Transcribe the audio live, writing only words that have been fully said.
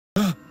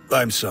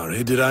I'm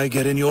sorry, did I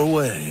get in your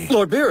way?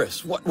 Lord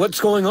Beerus, what's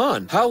going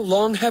on? How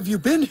long have you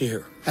been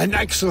here? An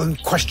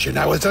excellent question.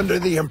 I was under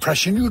the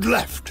impression you'd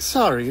left.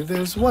 Sorry,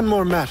 there's one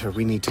more matter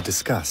we need to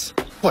discuss.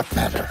 What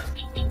matter?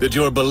 That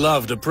your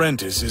beloved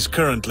apprentice is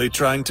currently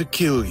trying to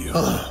kill you.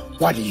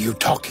 What are you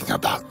talking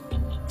about?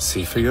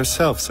 See for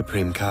yourself,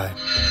 Supreme Kai.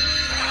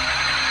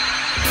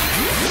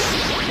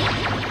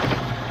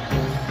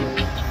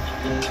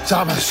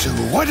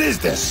 Zamasu, what is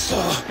this?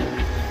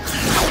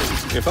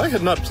 If I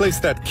had not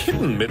placed that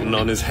kitten mitten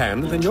on his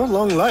hand, then your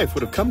long life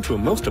would have come to a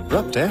most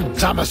abrupt end.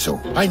 Zamasu,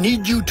 I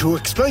need you to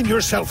explain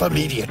yourself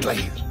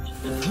immediately.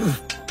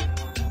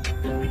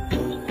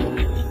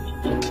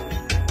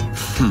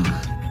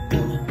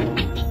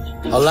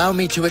 Allow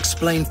me to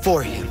explain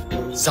for him.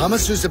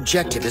 Zamasu's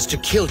objective is to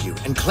kill you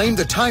and claim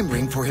the time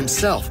ring for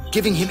himself,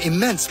 giving him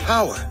immense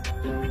power.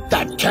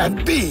 That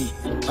can't be.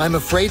 I'm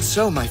afraid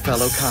so, my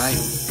fellow Kai.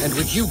 And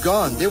with you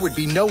gone, there would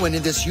be no one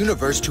in this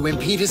universe to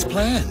impede his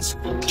plans.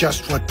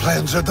 Just what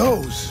plans are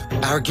those?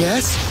 Our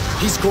guess?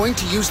 He's going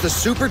to use the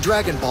Super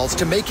Dragon Balls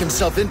to make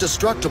himself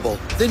indestructible,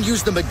 then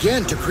use them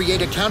again to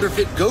create a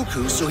counterfeit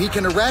Goku so he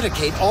can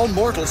eradicate all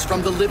mortals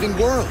from the living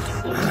world.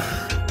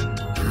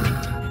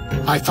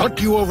 I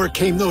thought you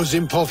overcame those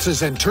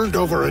impulses and turned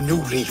over a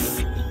new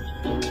leaf.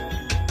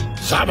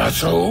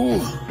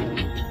 Zamasu!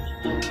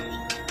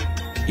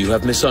 You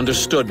have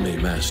misunderstood me,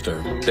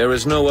 Master. There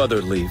is no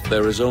other leaf,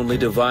 there is only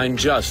divine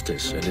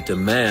justice, and it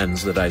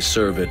demands that I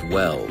serve it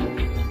well.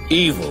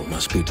 Evil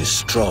must be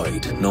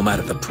destroyed, no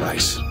matter the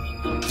price.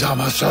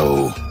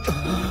 Zamasu!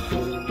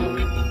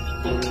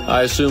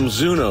 I assume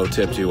Zuno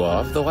tipped you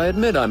off, though I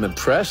admit I'm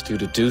impressed you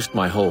deduced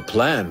my whole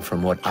plan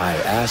from what I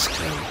asked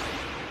him.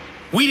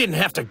 We didn't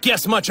have to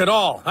guess much at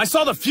all. I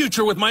saw the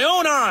future with my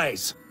own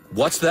eyes.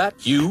 What's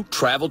that? You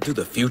traveled to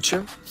the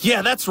future?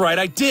 Yeah, that's right,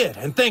 I did.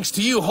 And thanks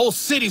to you, whole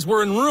cities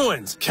were in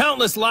ruins.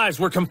 Countless lives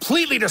were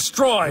completely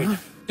destroyed.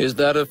 Is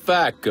that a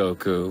fact,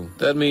 Goku?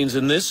 That means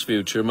in this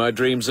future my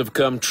dreams have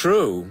come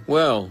true.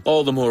 Well,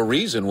 all the more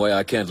reason why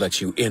I can't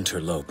let you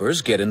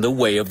interlopers get in the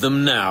way of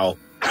them now.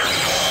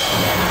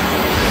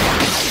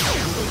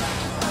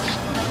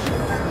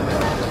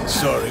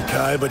 Sorry,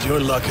 Kai, but your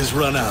luck has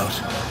run out.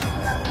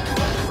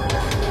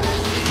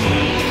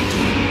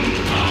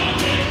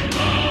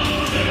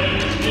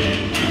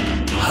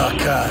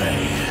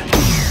 Hakai.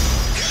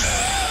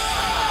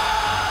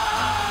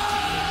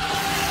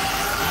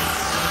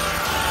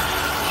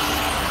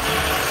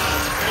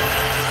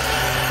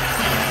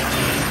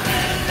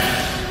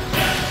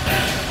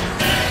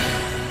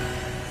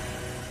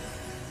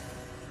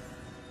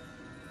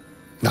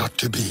 Not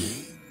to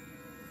be.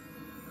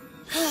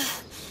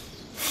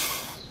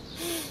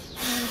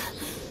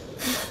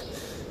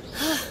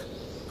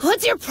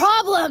 What's your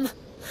problem?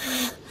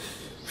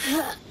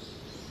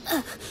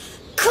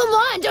 Come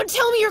on, don't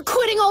tell me you're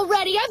quitting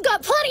already. I've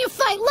got plenty of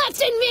fight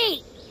left in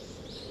me.